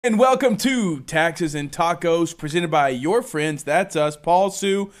And welcome to Taxes and Tacos, presented by your friends. That's us, Paul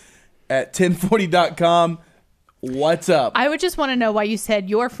Sue at 1040.com. What's up? I would just want to know why you said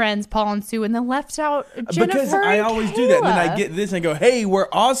your friends, Paul and Sue, and then left out Jennifer. Because I always do that. And then I get this and I go, hey, we're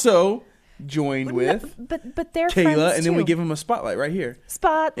also joined with but they're Kayla, friends and then we too. give them a spotlight right here.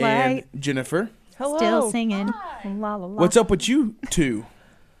 Spotlight. And Jennifer. Hello. Still singing. La, la, la. What's up with you two?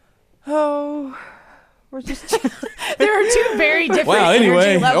 Oh, we're just. There are two very different Wow, energy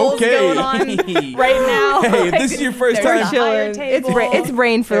anyway, levels okay. going on right now. Hey, if this is your first There's time. a higher Chilling. table. It's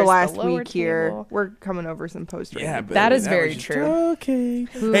rained for the There's last lower week here. table. We're coming over some post rain. Yeah, but That is was very just true. Okay.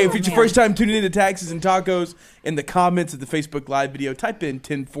 Ooh, Hey, if it's your man. first time tuning into Taxes and Tacos, in the comments of the Facebook Live video, type in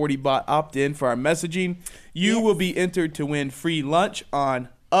 1040bot opt in for our messaging. You will be entered to win free lunch on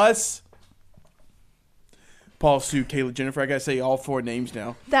us. Paul, Sue, Kayla, Jennifer. I gotta say all four names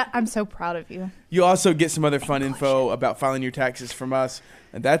now. That I'm so proud of you. You also get some other fun info about filing your taxes from us.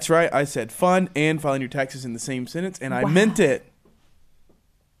 And that's right, I said fun and filing your taxes in the same sentence, and I meant it.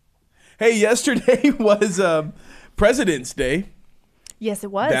 Hey, yesterday was President's Day. Yes,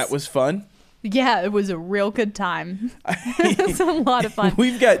 it was. That was fun. Yeah, it was a real good time. It was a lot of fun.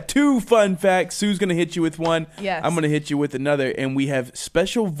 We've got two fun facts. Sue's going to hit you with one. Yes. I'm going to hit you with another. And we have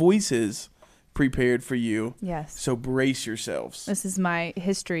special voices prepared for you. Yes. So brace yourselves. This is my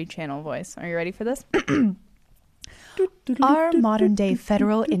History Channel voice. Are you ready for this? Our modern day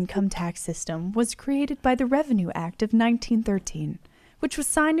federal income tax system was created by the Revenue Act of 1913, which was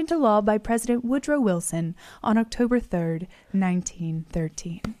signed into law by President Woodrow Wilson on October 3rd,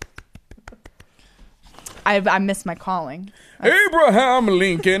 1913. I missed my calling. Abraham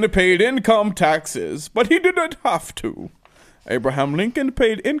Lincoln paid income taxes, but he didn't have to. Abraham Lincoln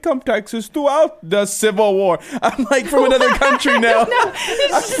paid income taxes throughout the Civil War. I'm like from another country now. No,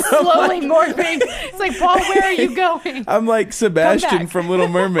 it's just slowly morphing. It's like, Paul, where are you going? I'm like Sebastian back. from Little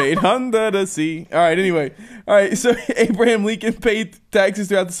Mermaid. Under the sea. All right, anyway. All right, so Abraham Lincoln paid taxes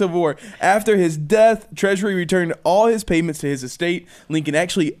throughout the Civil War. After his death, Treasury returned all his payments to his estate. Lincoln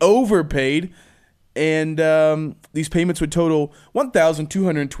actually overpaid, and these payments would total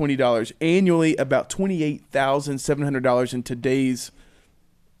 $1,220 annually, about $28,700 in today's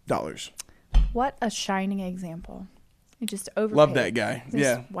dollars. What a shining example. You just overpaid. Love that guy. Just-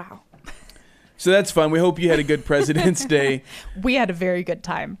 Yeah. Wow. So that's fun. We hope you had a good President's Day. We had a very good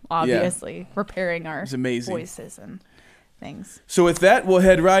time, obviously, preparing our was amazing. voices and things. So with that, we'll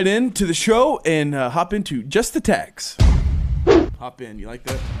head right into the show and hop into Just the Tax. Hop in. You like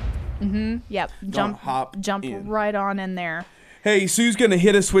that? Yep. hop Jump in. right on in there. Hey, Sue's going to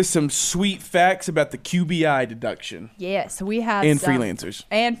hit us with some sweet facts about the QBI deduction. Yes, we have And some- freelancers.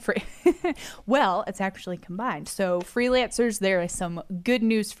 And free. Well, it's actually combined. So freelancers, there is some good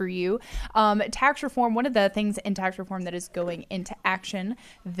news for you. Tax reform. One of the things in tax reform that is going into action.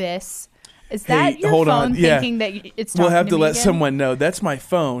 This is that your hold phone on. Yeah. thinking that it's. We'll talking have to me let again? someone know. That's my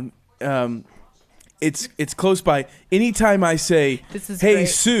phone. It's close by. Anytime I say, This is hey, great.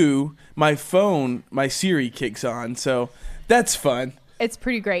 Sue, my phone, my Siri kicks on. So that's fun. It's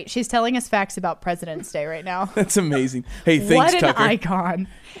pretty great. She's telling us facts about President's Day right now. That's amazing. Hey, thanks, What an Tucker. icon.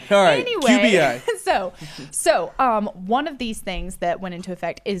 All right, Anyway, QBI. so one of these things that went into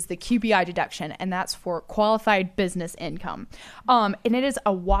effect is the QBI deduction, and that's for qualified business income. And it is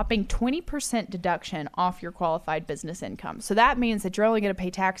a whopping 20% deduction off your qualified business income. So that means that you're only going to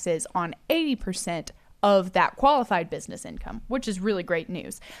pay taxes on 80% of that qualified business income, which is really great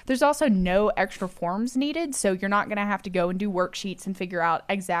news. There's also no extra forms needed, so you're not going to have to go and do worksheets and figure out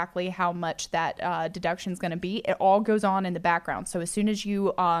exactly how much that deduction is going to be. It all goes on in the background. So as soon as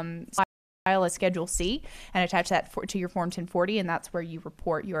you file a Schedule C and attach that to your Form 1040, and that's where you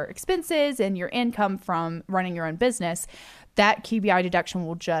report your expenses and your income from running your own business, that QBI deduction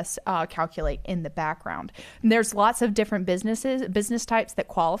will just calculate in the background. And there's lots of different business types that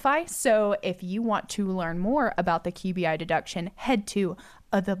qualify. So if you want to learn more about the QBI deduction, head to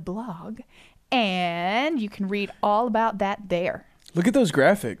the blog and you can read all about that there. Look at those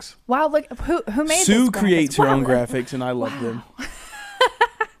graphics. Wow, look who made Sue those graphics? creates her Wow. own graphics, and I love them.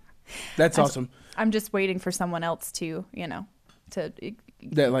 That's awesome. I'm just waiting for someone else to, to.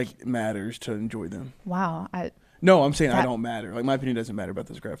 That like matters to enjoy them. Wow. No, I'm saying I don't matter. Like my opinion doesn't matter about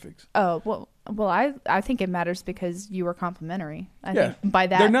those graphics. Oh, well, I think it matters because you were complimentary. I Yeah, think by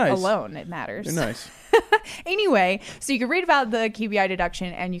they're that nice. alone, it matters. They're nice. Anyway, so you can read about the QBI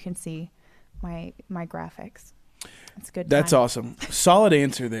deduction and you can see my graphics. It's good. That's time. awesome. Solid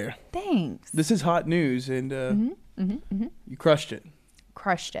answer there. Thanks. This is hot news, and you crushed it.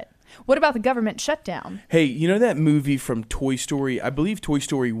 Crushed it. What about the government shutdown? Hey, you know that movie from Toy Story? I believe Toy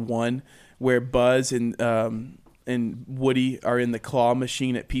Story 1, where Buzz and and Woody are in the claw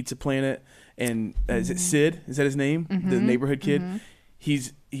machine at Pizza Planet, and is it Sid? Is that his name? The neighborhood kid.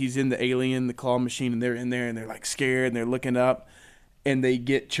 He's in the claw machine, and they're in there, and they're like scared, and they're looking up, and they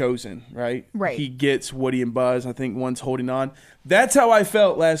get chosen, right? Right. He gets Woody and Buzz. I think one's holding on. That's how I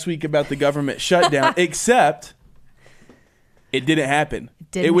felt last week about the government shutdown, except it didn't happen.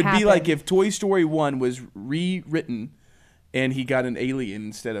 It would be like if Toy Story 1 was rewritten and he got an alien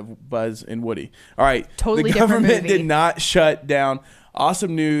instead of Buzz and Woody. All right. Totally the different government movie. did not shut down.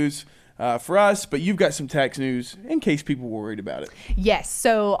 Awesome news for us, but you've got some tax news in case people were worried about it. Yes.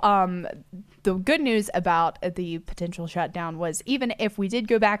 So the good news about the potential shutdown was even if we did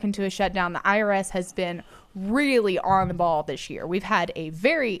go back into a shutdown, the IRS has been really on the ball this year. We've had a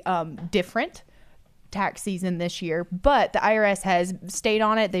very different tax season this year, but the IRS has stayed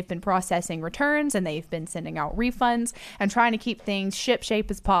on it. They've been processing returns and they've been sending out refunds and trying to keep things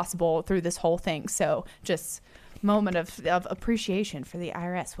shipshape as possible through this whole thing. So just moment of appreciation for the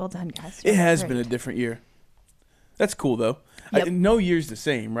IRS. Well done, guys. It has been a different year. That's cool, though. Yep. No year's the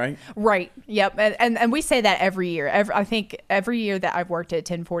same, right? Right. Yep. And we say that every year. I think every year that I've worked at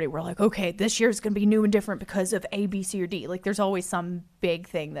 1040, we're like, okay, this year is going to be new and different because of A, B, C, or D. Like, there's always some big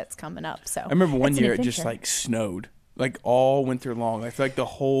thing that's coming up. So I remember one it's an year it just adventure. like snowed, like all winter long. I feel like the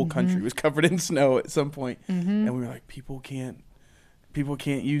whole country was covered in snow at some point. And we were like, people can't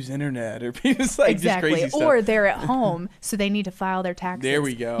use internet, or it's like Exactly. just crazy stuff. Or they're at home, so they need to file their taxes. There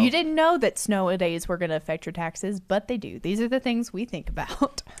we go. You didn't know that snow days were going to affect your taxes, but they do. These are the things we think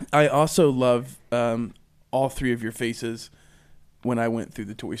about. I also love all three of your faces when I went through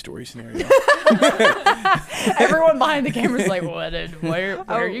the Toy Story scenario. Everyone behind the camera's like, where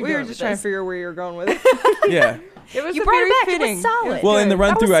are you we going were with just trying to this? figure where you were going with it. Yeah. It was You a brought very it back. It was fitting. solid. Well, in the That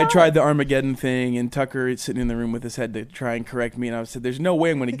run was through, I solid. tried the Armageddon thing, and Tucker, sitting in the room with us, had to try and correct me. And I said, "There's no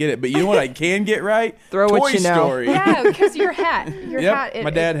way I'm going to get it." But you know what I can get right? Throw Toy what you know. Story. Yeah, because your hat. Your Yep, hat. my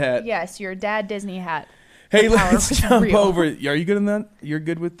dad hat. Yes, your dad Disney hat. Hey, The power let's was jump real. over. Are you good on that? You're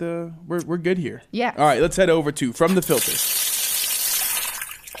good with the. We're good here. Yes. All right, let's head over to From the Filter.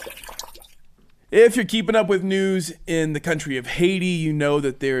 If you're keeping up with news in the country of Haiti, you know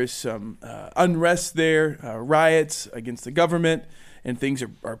that there is some unrest there, riots against the government, and things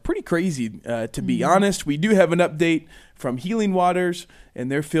are pretty crazy, to be honest. We do have an update from Healing Waters, and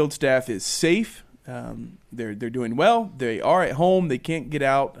their field staff is safe. They're doing well. They are at home. They can't get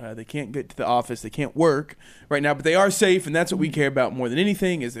out. They can't get to the office. They can't work right now, but they are safe, and that's what we care about more than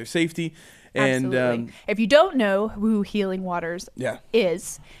anything is their safety. And Absolutely. If you don't know who Healing Waters Yeah.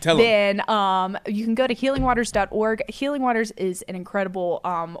 is, Tell 'em. then you can go to healingwaters.org. Healing Waters is an incredible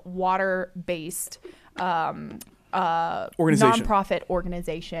water-based Organization. nonprofit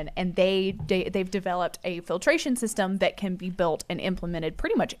organization, and they've developed a filtration system that can be built and implemented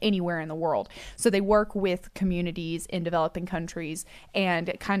pretty much anywhere in the world. So they work with communities in developing countries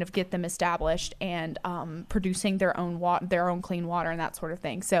and kind of get them established and producing their own clean water and that sort of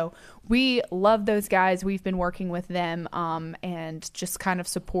thing. So we love those guys. We've been working with them and just kind of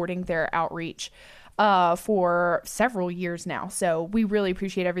supporting their outreach for several years now. So we really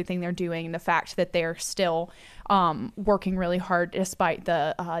appreciate everything they're doing and the fact that they're still working really hard despite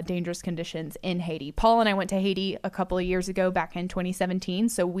the dangerous conditions in Haiti. Paul and I went to Haiti a couple of years ago, back in 2017.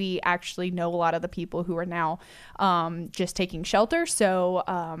 So we actually know a lot of the people who are now just taking shelter. So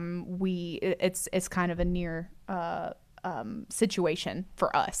it's kind of a near situation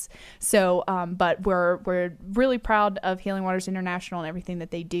for us. So, but we're really proud of Healing Waters International and everything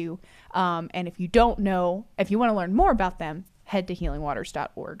that they do. And if you want to learn more about them, head to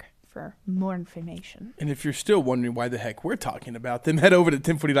healingwaters.org for more information. And if you're still wondering why the heck we're talking about them, head over to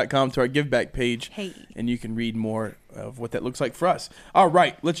 1040.com to our give back page. Hey. And you can read more of what that looks like for us. All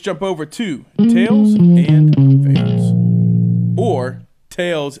right, let's jump over to Tails and Fails. Or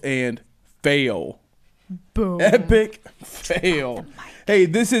Tails and Fail. Boom. Epic fail. Hey,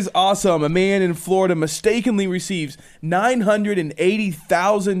 this is awesome. A man in Florida mistakenly receives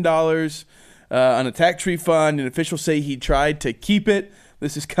 $980,000 on a tax refund, and officials say he tried to keep it.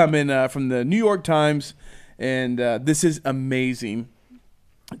 This is coming from the New York Times, and this is amazing.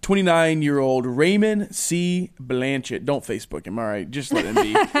 29-year-old Raymond C. Blanchett. Don't Facebook him, all right? Just let him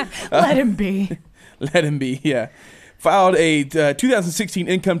be. Let him be. Let him be, yeah. Filed a 2016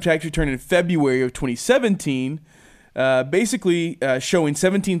 income tax return in February of 2017, basically showing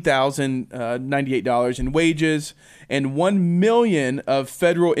 $17,098 in wages and $1 million of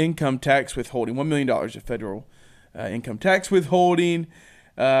federal income tax withholding. $1 million of federal income tax withholding,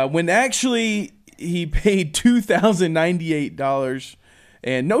 when actually he paid $2,098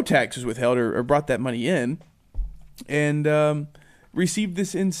 and no tax was withheld or brought that money in, and received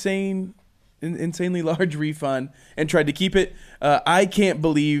this insane insanely large refund and tried to keep it. I can't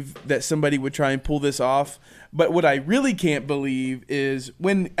believe that somebody would try and pull this off. But what I really can't believe is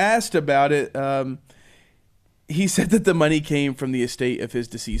when asked about it, he said that the money came from the estate of his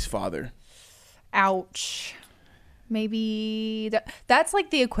deceased father. Ouch. Maybe that's like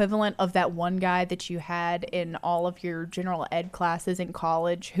the equivalent of that one guy that you had in all of your general ed classes in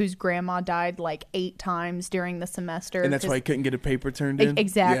college whose grandma died like 8 times during the semester. And that's why he couldn't get a paper turned in?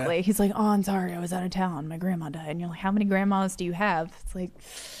 Exactly. Yeah. He's like, oh, I'm sorry, I was out of town. My grandma died. And you're like, how many grandmas do you have? It's like,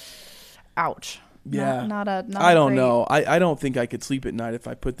 ouch. Yeah. I don't know. I don't think I could sleep at night if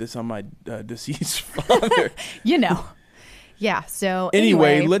I put this on my deceased father. Yeah. So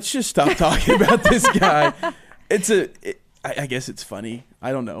anyway, let's just stop talking about this guy. I guess it's funny.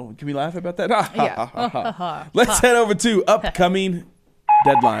 I don't know. Can we laugh about that? Yeah. Let's head over to upcoming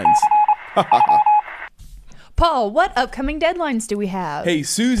deadlines. Paul, what upcoming deadlines do we have? Hey,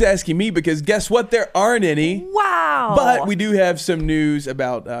 Sue's asking me because guess what? There aren't any. Wow. But we do have some news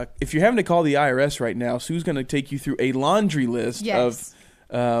about if you're having to call the IRS right now, Sue's going to take you through a laundry list of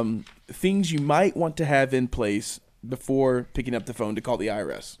things you might want to have in place before picking up the phone to call the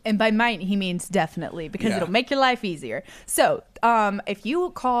IRS. And by might, he means definitely, because it'll make your life easier. So if you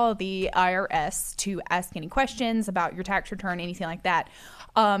call the IRS to ask any questions about your tax return, anything like that,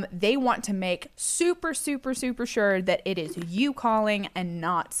 they want to make super, super, super sure that it is you calling and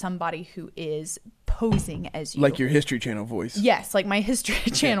not somebody who is posing as you. Like your History Channel voice. Yes, like my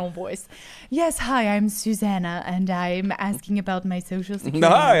History Channel voice. Yes, hi, I'm Susanna, and I'm asking about my Social Security.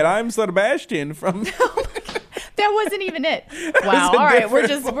 Hi, and I'm Sebastian from... That wasn't even it. Wow. All right, we're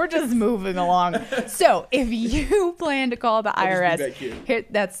just moving along. So if you plan to call the IRS, here,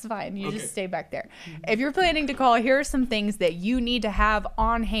 that's fine. You just stay back there. If you're planning to call, here are some things that you need to have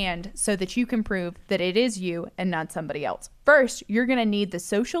on hand so that you can prove that it is you and not somebody else. First, you're going to need the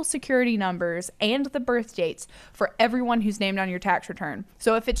Social Security numbers and the birth dates for everyone who's named on your tax return.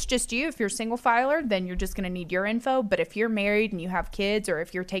 So if it's just you, if you're a single filer, then you're just going to need your info. But if you're married and you have kids, or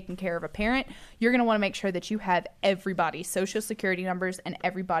if you're taking care of a parent, you're going to want to make sure that you have everybody's Social Security numbers and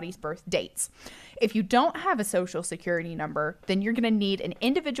everybody's birth dates. If you don't have a Social Security number, then you're going to need an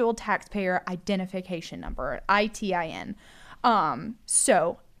individual taxpayer identification number, ITIN.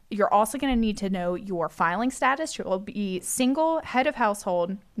 So you're also going to need to know your filing status. You'll be single, head of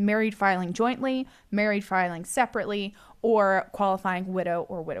household, married filing jointly, married filing separately, or qualifying widow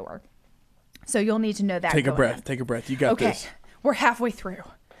or widower. So you'll need to know that. Take a breath. You got this. Okay, we're halfway through.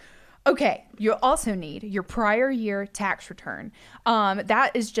 Okay, you'll also need your prior year tax return.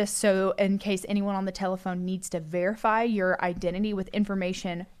 That is just so in case anyone on the telephone needs to verify your identity with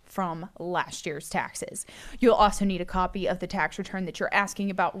information from last year's taxes. You'll also need a copy of the tax return that you're asking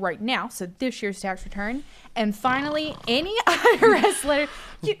about right now, so this year's tax return. And finally, any IRS letter.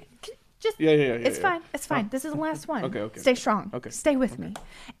 It's fine. It's fine. This is the last one. Okay. Stay strong. Okay. Stay with me.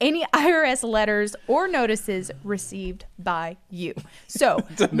 Any IRS letters or notices received by you. So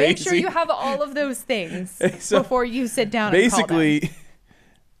make sure you have all of those things before you sit down and call them. Basically,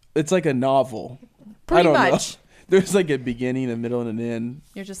 it's like a novel. Pretty much. Know. There's like a beginning, a middle, and an end.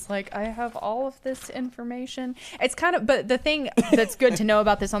 You're just like, I have all of this information. It's kind of, but the thing that's good to know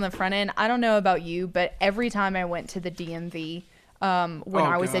about this on the front end, I don't know about you, but every time I went to the DMV when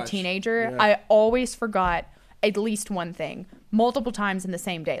I was a teenager, I always forgot at least one thing multiple times in the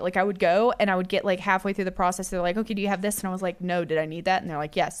same day. Like I would go and I would get like halfway through the process. They're like, okay, do you have this? And I was like, no, did I need that? And they're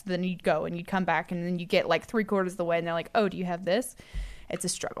like, yes. Then you'd go and you'd come back and then you get like 3/4 of the way and they're like, oh, do you have this? It's a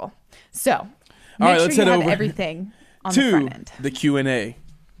struggle. So make sure you have everything on the front end. The Q&A.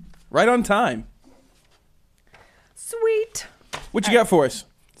 Right on time. Sweet. What you got for us?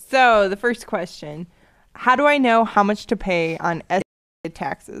 So the first question, how do I know how much to pay on estimated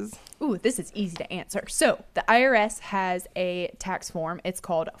taxes? Ooh, this is easy to answer. So the IRS has a tax form. It's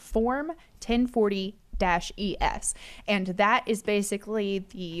called Form 1040-ES. And that is basically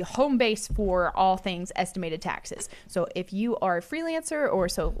the home base for all things estimated taxes. So if you are a freelancer or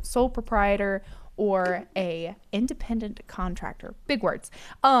sole proprietor or a independent contractor, big words,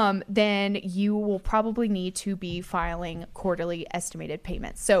 then you will probably need to be filing quarterly estimated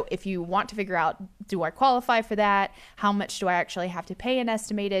payments. So if you want to figure out, do I qualify for that? How much do I actually have to pay in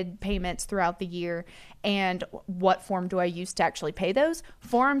estimated payments throughout the year? And what form do I use to actually pay those?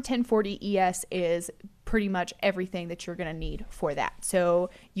 Form 1040-ES is pretty much everything that you're going to need for that. So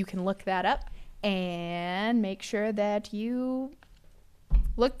you can look that up and make sure that you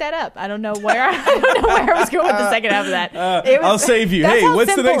look that up. I don't know where I was going with the second half of that. I'll save you. Hey,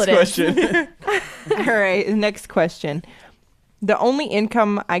 what's the next question? All right, next question. The only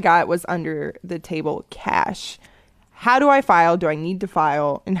income I got was under the table cash. How do I file? Do I need to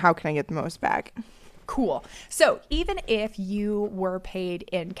file? And how can I get the most back? Cool. So even if you were paid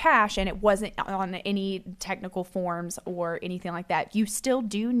in cash and it wasn't on any technical forms or anything like that, you still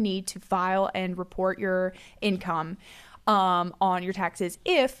do need to file and report your income on your taxes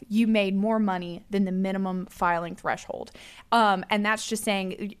if you made more money than the minimum filing threshold. And that's just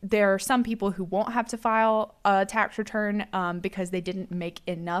saying there are some people who won't have to file a tax return because they didn't make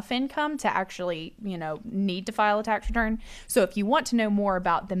enough income to actually, need to file a tax return. So if you want to know more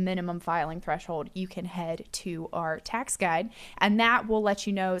about the minimum filing threshold, you can head to our tax guide, and that will let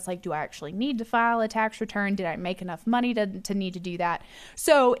you know, it's like, do I actually need to file a tax return? Did I make enough money to need to do that?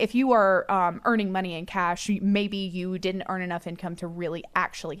 So if you are earning money in cash, maybe you didn't earn enough income to really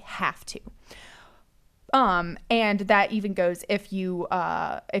actually have to. And that even goes if you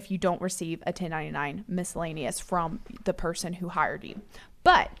don't receive a 1099 miscellaneous from the person who hired you.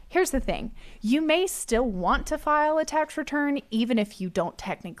 But here's the thing. You may still want to file a tax return even if you don't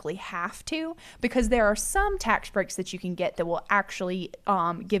technically have to, because there are some tax breaks that you can get that will actually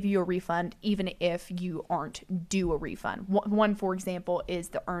give you a refund even if you aren't due a refund. One, for example, is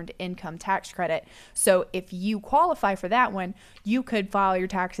the earned income tax credit. So if you qualify for that one, you could file your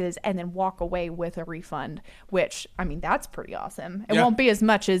taxes and then walk away with a refund, which, I mean, that's pretty awesome. It won't be as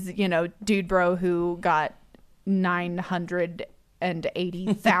much as, dude bro who got $980,000 in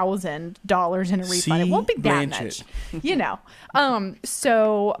a refund. It won't be that much,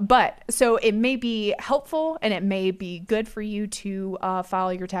 So it may be helpful and it may be good for you to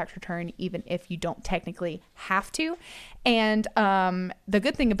file your tax return even if you don't technically have to. And the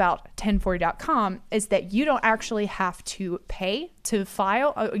good thing about 1040.com is that you don't actually have to pay to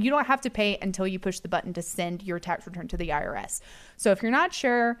file. You don't have to pay until you push the button to send your tax return to the IRS. So if you're not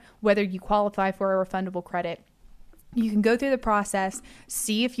sure whether you qualify for a refundable credit, you can go through the process,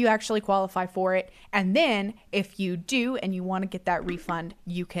 see if you actually qualify for it, and then if you do and you want to get that refund,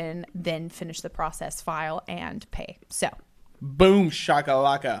 you can then finish the process, file, and pay. So, boom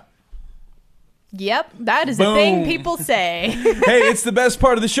shakalaka. Yep, that is a thing people say. Hey, it's the best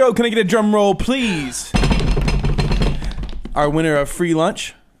part of the show. Can I get a drum roll, please? Our winner of free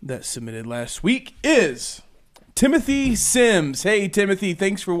lunch that submitted last week is Timothy Sims. Hey, Timothy,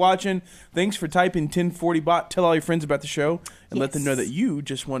 thanks for watching. Thanks for typing 1040bot. Tell all your friends about the show and let them know that you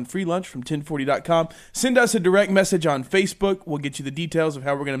just won free lunch from 1040.com. Send us a direct message on Facebook. We'll get you the details of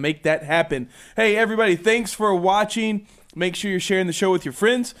how we're going to make that happen. Hey, everybody, thanks for watching. Make sure you're sharing the show with your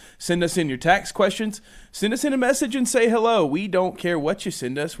friends. Send us in your tax questions. Send us in a message and say hello. We don't care what you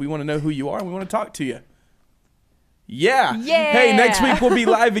send us. We want to know who you are and we want to talk to you. Yeah. Hey, next week we'll be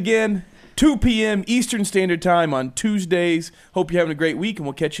live again. 2 p.m. Eastern Standard Time on Tuesdays. Hope you're having a great week, and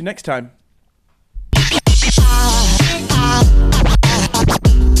we'll catch you next time. There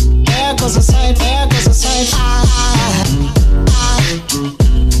goes a sight, there goes a sight.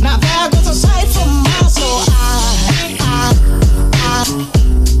 Now there goes a sight from my soul.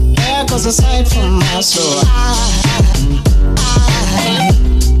 There goes a sight from my soul.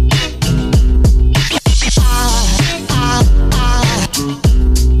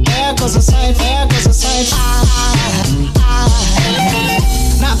 There goes a sight, there goes a sight.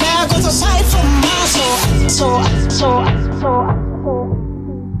 Now there goes a sight from my soul.